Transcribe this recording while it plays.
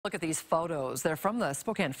Look at these photos. They're from the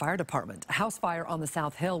Spokane Fire Department. A house fire on the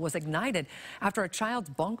South Hill was ignited after a child's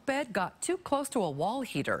bunk bed got too close to a wall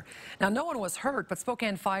heater. Now, no one was hurt, but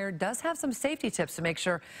Spokane Fire does have some safety tips to make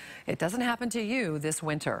sure it doesn't happen to you this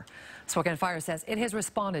winter. Spokane Fire says it has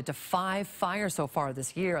responded to 5 fires so far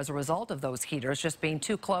this year as a result of those heaters just being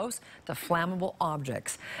too close to flammable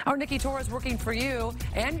objects. Our Nikki Torres working for you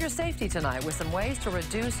and your safety tonight with some ways to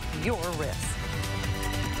reduce your risk.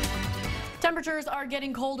 Temperatures are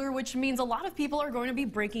getting colder, which means a lot of people are going to be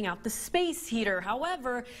breaking out the space heater.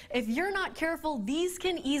 However, if you're not careful, these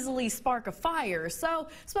can easily spark a fire. So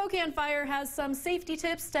Spokane Fire has some safety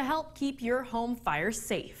tips to help keep your home fire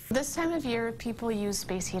safe. This time of year, people use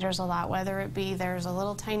space heaters a lot, whether it be there's a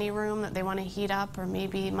little tiny room that they want to heat up, or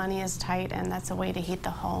maybe money is tight and that's a way to heat the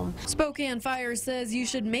home. Spokane Fire says you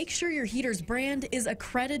should make sure your heater's brand is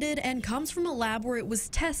accredited and comes from a lab where it was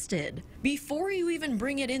tested before you even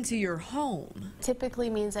bring it into your home. Typically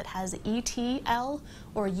means it has ETL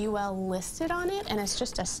or UL listed on it, and it's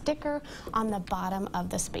just a sticker on the bottom of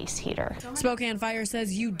the space heater. Spokane Fire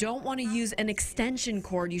says you don't want to use an extension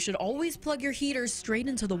cord. You should always plug your heaters straight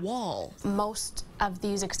into the wall. Most of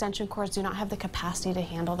these extension cords do not have the capacity to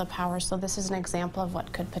handle the power, so this is an example of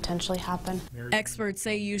what could potentially happen. Experts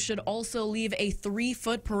say you should also leave a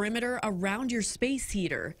 3-foot perimeter around your space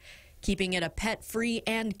heater, keeping it a pet-free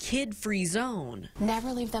and kid-free zone.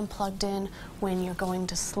 Never leave them plugged in when you're going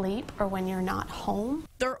to sleep or when you're not home.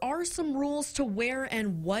 There are some rules to where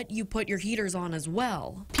and what you put your heaters on as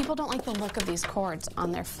well. People don't like the look of these cords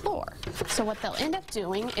on their floor. So what they'll end up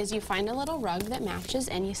doing is you find a little rug that matches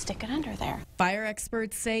and you stick it under there. Fire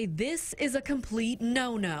experts say this is a complete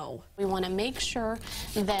no-no. We want to make sure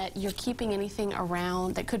that you're keeping anything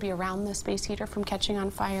around that could be around the space heater from catching on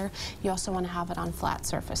fire. You also want to have it on flat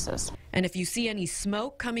surfaces. And if you see any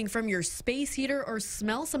smoke coming from your space heater or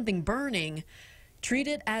smell something burning, treat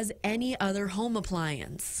it as any other home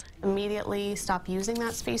appliance. Immediately stop using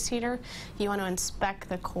that space heater. You want to inspect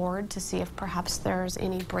the cord to see if perhaps there's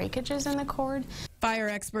any breakages in the cord. Fire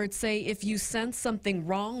experts say if you sense something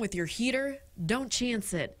wrong with your heater, don't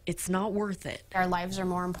chance it. It's not worth it. Our lives are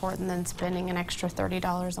more important than spending an extra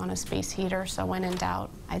 $30 on a space heater, so when in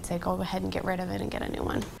doubt, I'd say go ahead and get rid of it and get a new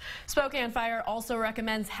one. Spokane Fire also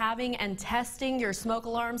recommends having and testing your smoke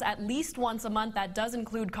alarms at least once a month. That does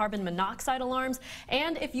include carbon monoxide alarms.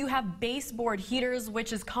 And if you have baseboard heaters,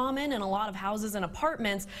 which is common in a lot of houses and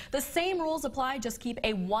apartments, the same rules apply. Just keep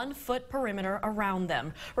a 1-foot perimeter around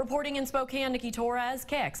them. Reporting in Spokane, Nikki Torres,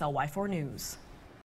 KXLY 4 News.